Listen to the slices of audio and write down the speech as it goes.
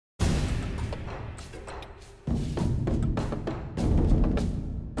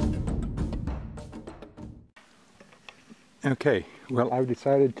Okay, well, I've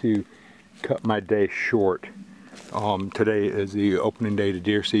decided to cut my day short. Today is the opening day to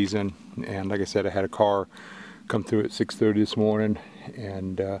deer season, and like I said, I had a car come through at 6:30 this morning,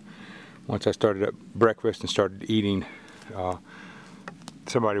 and once I started up breakfast and started eating,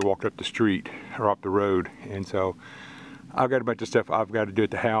 somebody walked up the street or up the road, and so I've got a bunch of stuff I've got to do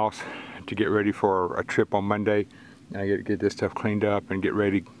at the house to get ready for a trip on Monday. I get to get this stuff cleaned up and get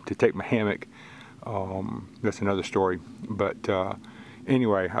ready to take my hammock. That's another story, but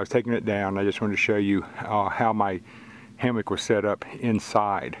anyway, I was taking it down. I just wanted to show you how my hammock was set up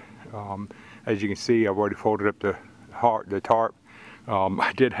inside. As you can see, I've already folded up the tarp.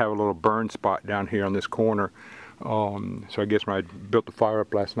 I did have a little burn spot down here on this corner, so I guess when I built the fire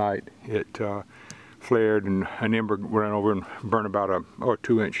up last night, it flared and an ember ran over and burned about a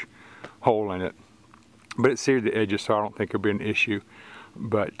 2-inch hole in it. But it seared the edges, so I don't think it'll be an issue.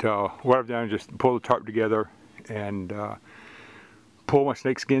 But what I've done is just pull the tarp together and pull my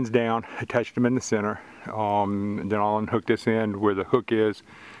snake skins down, attach them in the center, and then I'll unhook this end where the hook is,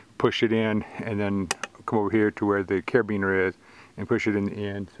 push it in, and then come over here to where the carabiner is and push it in the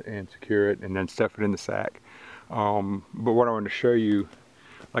end and secure it, and then stuff it in the sack. But what I wanted to show you,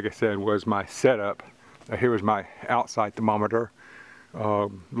 like I said, was my setup. Here was my outside thermometer.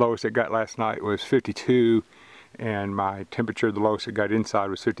 Lowest it got last night was 52, and my temperature, the lowest it got inside,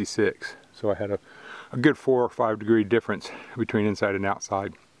 was 56. So I had a good 4 or 5 degree difference between inside and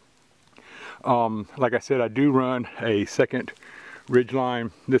outside. Like I said, I do run a second ridge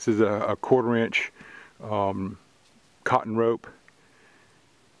line. This is a 1/4 inch cotton rope,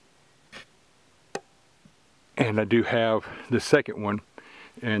 and I do have the second one,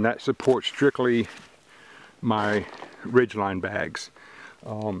 and that supports strictly my ridgeline bags.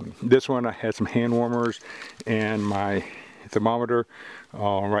 This one I had some hand warmers and my thermometer.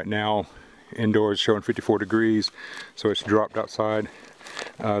 Right now indoors showing 54 degrees, so it's dropped outside.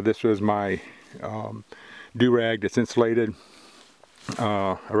 This was my do-rag that's insulated,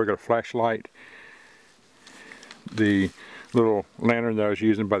 a regular flashlight, the little lantern that I was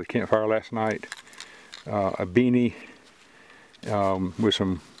using by the campfire last night, a beanie with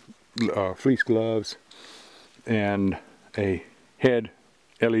some fleece gloves, and a head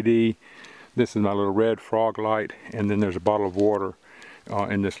LED. This is my little red frog light, and then there's a bottle of water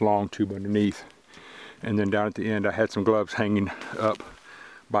in this long tube underneath. And then down at the end I had some gloves hanging up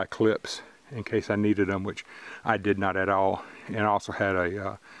by clips in case I needed them, which I did not at all. And I also had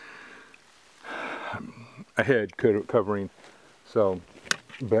a head covering. So,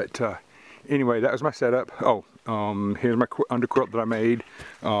 but anyway, that was my setup. Oh, here's my underquilt that I made.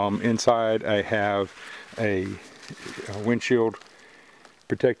 Inside I have a windshield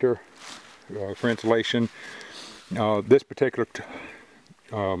protector for insulation. This particular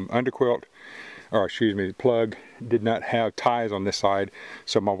underquilt, or excuse me, the plug did not have ties on this side,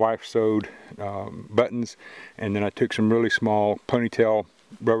 so my wife sewed buttons, and then I took some really small ponytail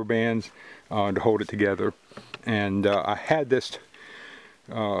rubber bands to hold it together. And I had this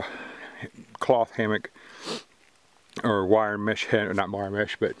cloth hammock, or wire mesh, not wire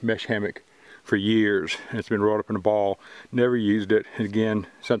mesh, but mesh hammock, for years. It's been rolled up in a ball. Never used it. And again,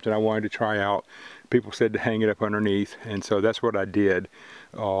 something I wanted to try out. People said to hang it up underneath, and so that's what I did.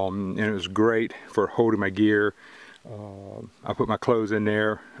 And it was great for holding my gear. I put my clothes in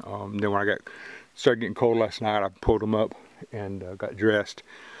there. Then when I started getting cold last night, I pulled them up and got dressed.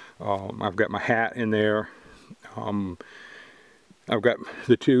 I've got my hat in there. I've got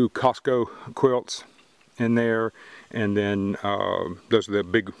the 2 Costco quilts in there, and then those are the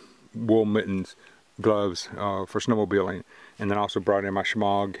big wool mittens, gloves for snowmobiling, and then also brought in my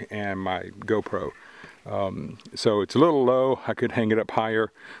shemagh and my GoPro. So it's a little low. I could hang it up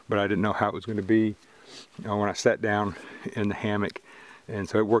higher, but I didn't know how it was going to be when I sat down in the hammock, and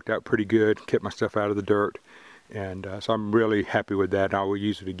so it worked out pretty good. Kept my stuff out of the dirt, and so I'm really happy with that. I will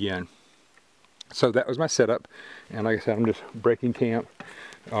use it again. So that was my setup, and like I said, I'm just breaking camp,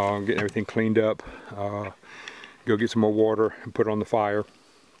 getting everything cleaned up, go get some more water and put it on the fire.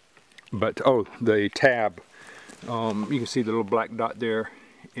 But oh, the tab, you can see the little black dot there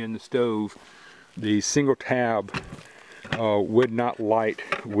in the stove. The single tab would not light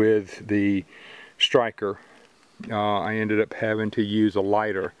with the striker. I ended up having to use a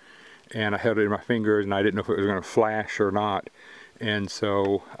lighter, and I held it in my fingers, and I didn't know if it was going to flash or not. And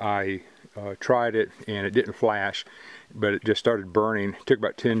so I tried it, and it didn't flash, but it just started burning. It took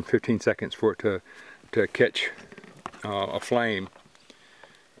about 10-15 seconds for it to catch a flame.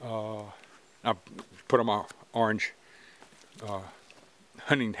 I put on my orange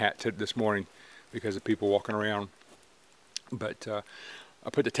hunting hat this morning because of people walking around. But I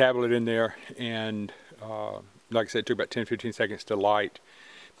put the tablet in there and like I said, it took about 10-15 seconds to light.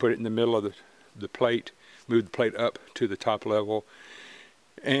 Put it in the middle of the plate, move the plate up to the top level,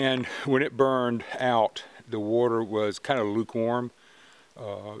 and when it burned out, the water was kind of lukewarm,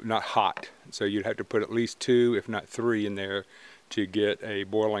 not hot. So you'd have to put at least 2, if not 3 in there to get a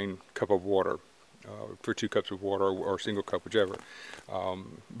boiling cup of water, for 2 cups of water or a single cup, whichever.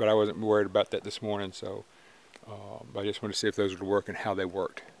 But I wasn't worried about that this morning, so I just wanted to see if those would work and how they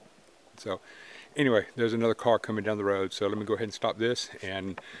worked. So anyway, there's another car coming down the road, so let me go ahead and stop this,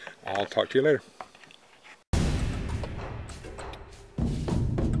 and I'll talk to you later.